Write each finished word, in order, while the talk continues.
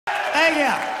Thank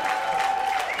you.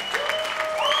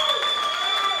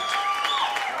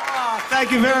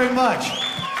 Thank you very much.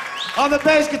 On the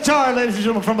bass guitar, ladies and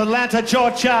gentlemen, from Atlanta,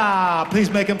 Georgia, please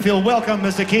make him feel welcome,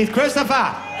 Mr. Keith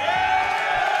Christopher.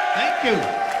 Thank you.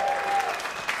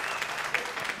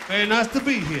 Very nice to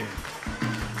be here.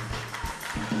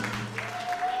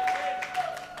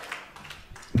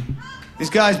 These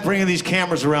guys bringing these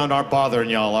cameras around aren't bothering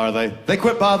y'all, are they? They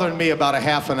quit bothering me about a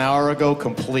half an hour ago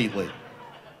completely.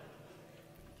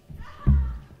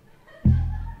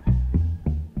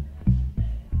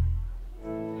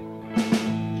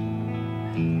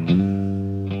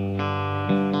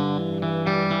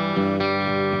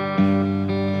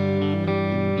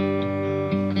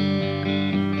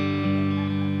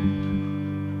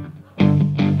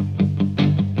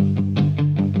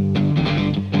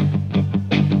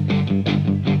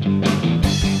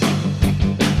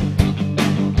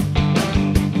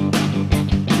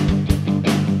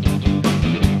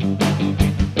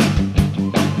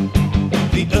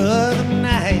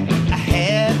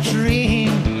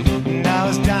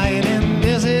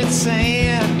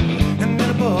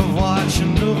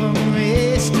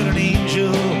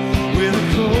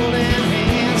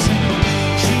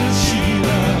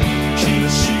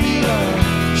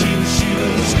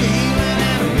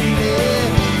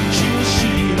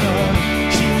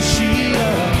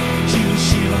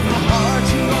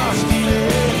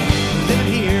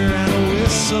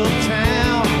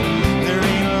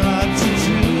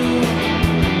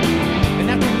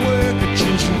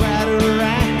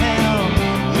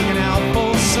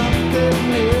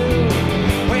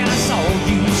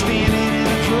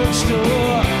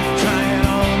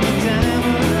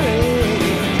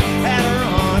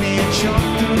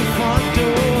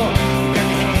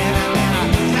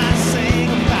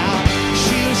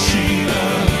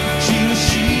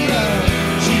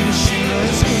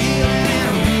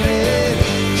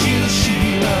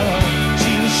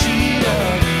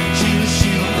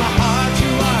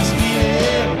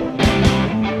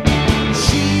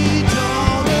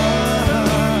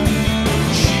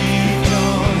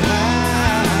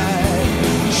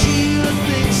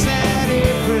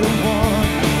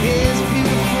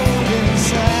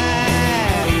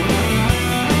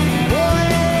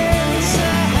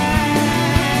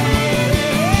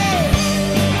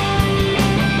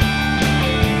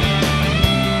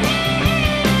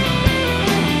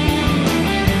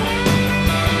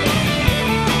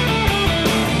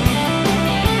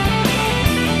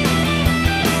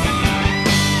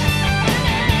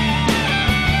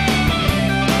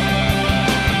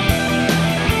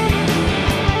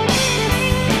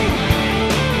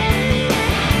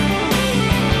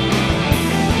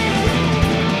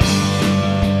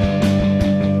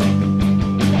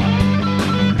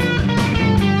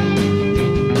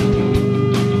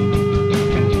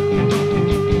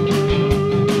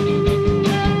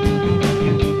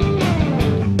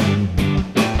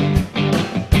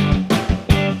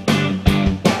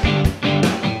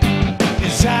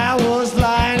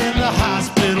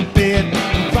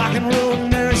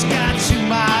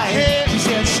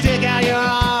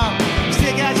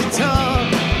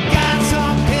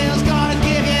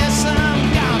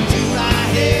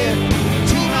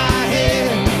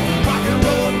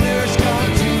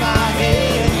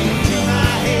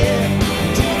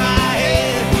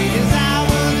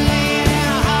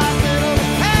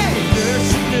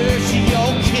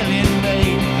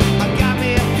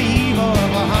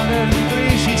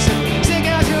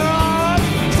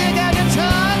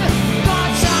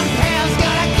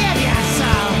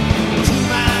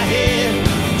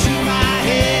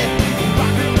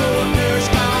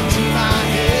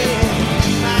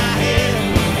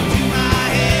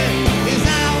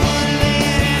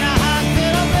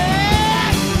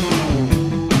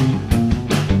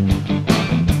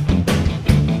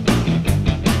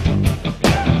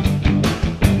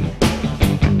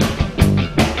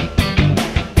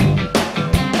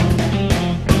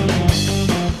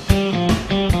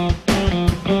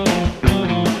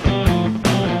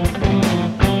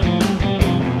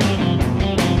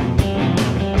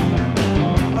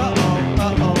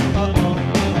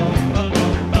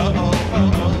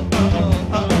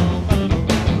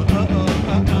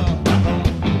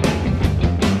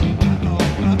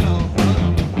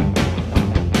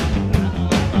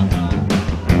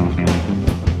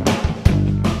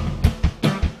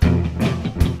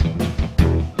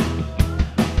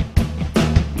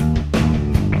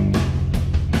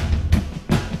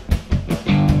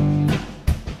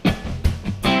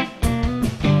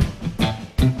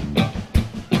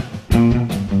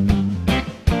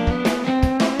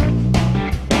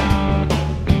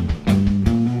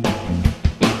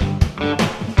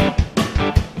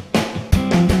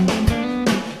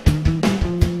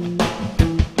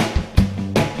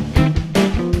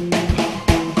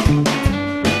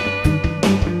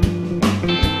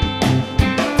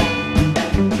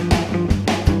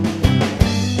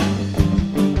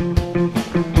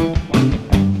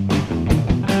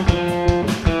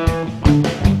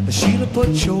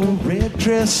 your red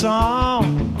dress on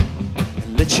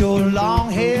and let your long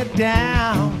hair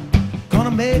down.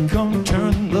 Gonna make them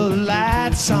turn the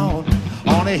lights on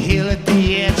a hill at the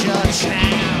edge of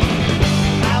town.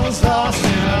 I was lost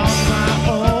in